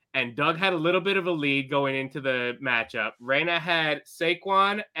 Doug, and Doug had a little bit of a lead going into the matchup. Raina had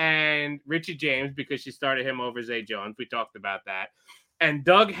Saquon and Richie James because she started him over Zay Jones. We talked about that. And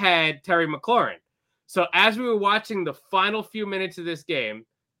Doug had Terry McLaurin. So as we were watching the final few minutes of this game,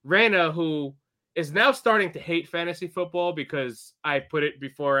 Raina, who is now starting to hate fantasy football because I put it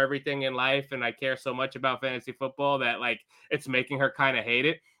before everything in life and I care so much about fantasy football that it's making her kind of hate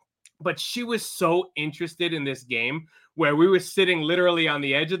it. But she was so interested in this game where we were sitting literally on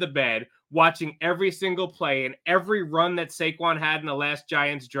the edge of the bed watching every single play and every run that Saquon had in the last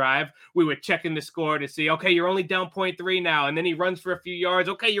Giants drive. We were checking the score to see, okay, you're only down 0.3 now. And then he runs for a few yards.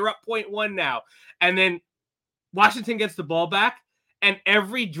 Okay, you're up 0.1 now. And then Washington gets the ball back. And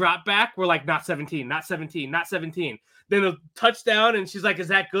every drop back, we're like, not 17, not 17, not 17. Then a touchdown, and she's like, is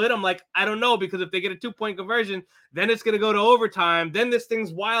that good? I'm like, I don't know, because if they get a 2-point conversion, then it's going to go to overtime. Then this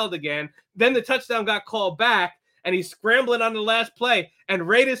thing's wild again. Then the touchdown got called back, and he's scrambling on the last play. And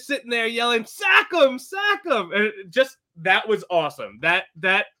Raiders sitting there yelling, sack him, sack him. And that was awesome.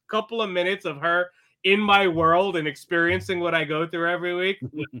 That couple of minutes of her in my world and experiencing what I go through every week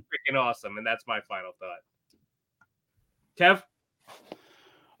was freaking awesome. And that's my final thought. Kev?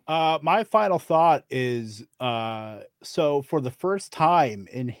 My final thought is, so for the first time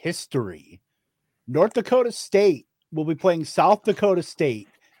in history, North Dakota State will be playing South Dakota State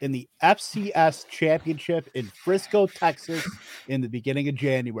in the FCS championship in Frisco, Texas in the beginning of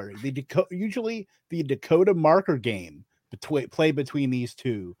January. Usually the Dakota marker game play between these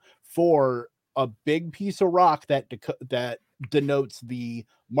two for a big piece of rock that denotes the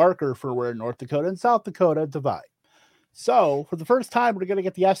marker for where North Dakota and South Dakota divide. So for the first time, we're going to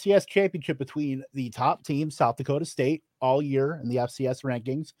get the FCS championship between the top team, South Dakota State, all year in the FCS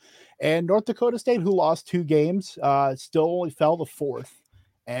rankings, and North Dakota State, who lost 2 games, still only fell to 4th.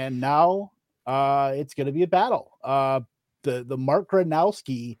 And now it's going to be a battle. The Mark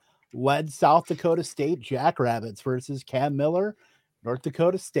Gronowski led South Dakota State Jackrabbits versus Cam Miller, North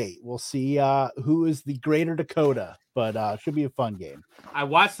Dakota State. We'll see who is the greater Dakota, but should be a fun game. I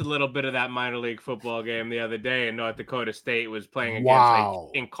watched a little bit of that minor league football game the other day, and North Dakota State was playing against like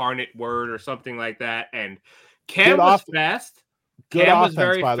Incarnate Word or something like that, and Cam was fast. Good Cam offense, was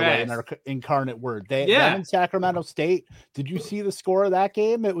very by the way, fast. in their Incarnate Word. Them in Sacramento State. Did you see the score of that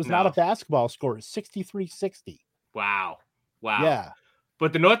game? It was not a basketball score. 63-60. Wow. Yeah.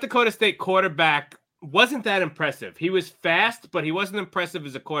 But the North Dakota State quarterback wasn't that impressive. He was fast, but he wasn't impressive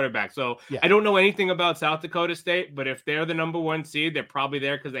as a quarterback. So I don't know anything about South Dakota State, but if they're the number 1 seed, they're probably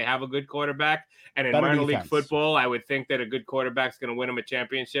there because they have a good quarterback. And in minor league football, I would think that a good quarterback's going to win them a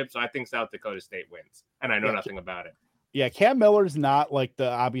championship. So I think South Dakota State wins, and I know nothing about it. Yeah, Cam Miller's not like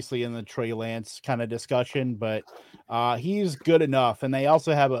obviously in the Trey Lance kind of discussion, but he's good enough. And they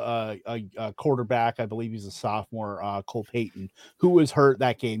also have a quarterback, I believe he's a sophomore, Cole Payton, who was hurt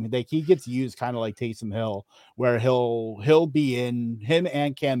that game. He gets used kind of like Taysom Hill, where he'll be in. Him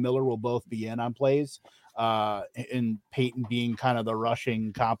and Cam Miller will both be in on plays. And Peyton being kind of the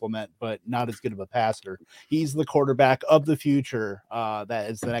rushing complement, but not as good of a passer. He's the quarterback of the future. That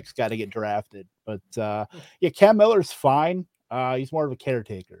is the next guy to get drafted. But Cam Miller's fine. He's more of a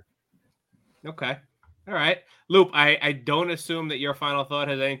caretaker. Okay. All right. Loop, I don't assume that your final thought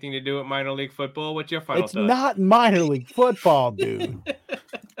has anything to do with minor league football. What's your final thought? It's not minor league football, dude.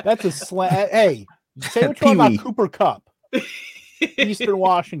 That's a slant. Hey, say what you want about Cooper Kupp. Eastern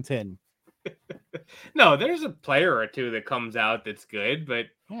Washington. No, there's a player or two that comes out that's good, but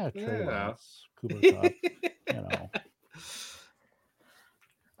Trey Lance, Cooper Kupp,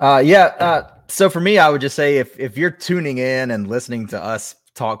 So for me, I would just say if you're tuning in and listening to us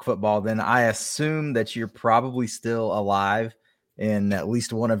talk football, then I assume that you're probably still alive in at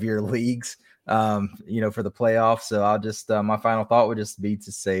least one of your leagues, for the playoffs. So I'll just my final thought would just be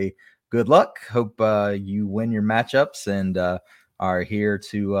to say good luck. Hope you win your matchups and are here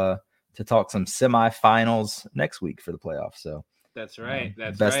to talk some semifinals next week for the playoffs. So that's right.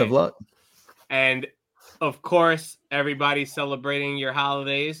 That's best of luck. And of course, everybody celebrating your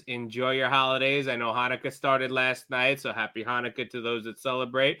holidays. Enjoy your holidays. I know Hanukkah started last night, so happy Hanukkah to those that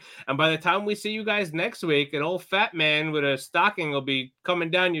celebrate. And by the time we see you guys next week, an old fat man with a stocking will be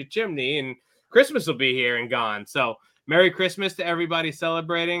coming down your chimney, and Christmas will be here and gone. So Merry Christmas to everybody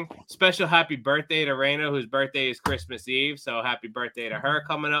celebrating. Special happy birthday to Raina, whose birthday is Christmas Eve. So happy birthday to her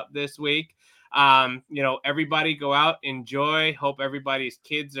coming up this week. Everybody go out, enjoy. Hope everybody's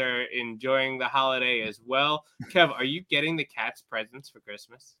kids are enjoying the holiday as well. Kev, are you getting the cats presents for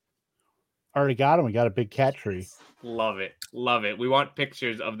Christmas? Already got them. We got a big cat tree. Love it. Love it. We want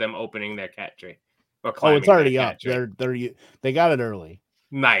pictures of them opening their cat tree. Or it's already up. They got it early.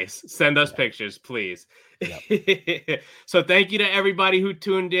 Nice. Send us pictures, please. Yep. So thank you to everybody who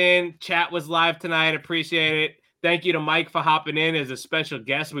tuned in. Chat was live tonight. Appreciate it. Thank you to Mike for hopping in as a special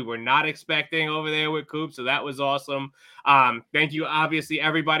guest we were not expecting over there with Coop, so that was awesome. Thank you, obviously,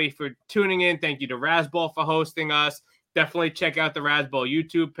 everybody for tuning in. Thank you to Razzball for hosting us. Definitely check out the Razzball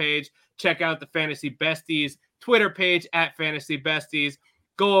YouTube page. Check out the Fantasy Besties Twitter page at Fantasy Besties.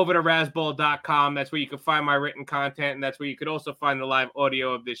 Go over to razzball.com. That's where you can find my written content, and that's where you could also find the live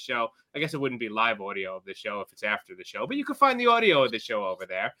audio of this show. I guess it wouldn't be live audio of the show if it's after the show, but you can find the audio of the show over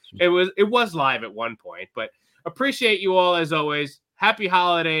there. It was live at one point, but appreciate you all as always. Happy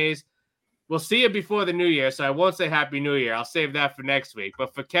holidays. We'll see you before the new year, so I won't say Happy New Year. I'll save that for next week.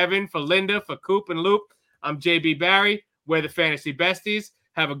 But for Kevin, for Linda, for Coop and Loop, I'm JB Barry. We're the Fantasy Besties.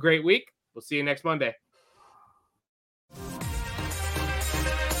 Have a great week. We'll see you next Monday.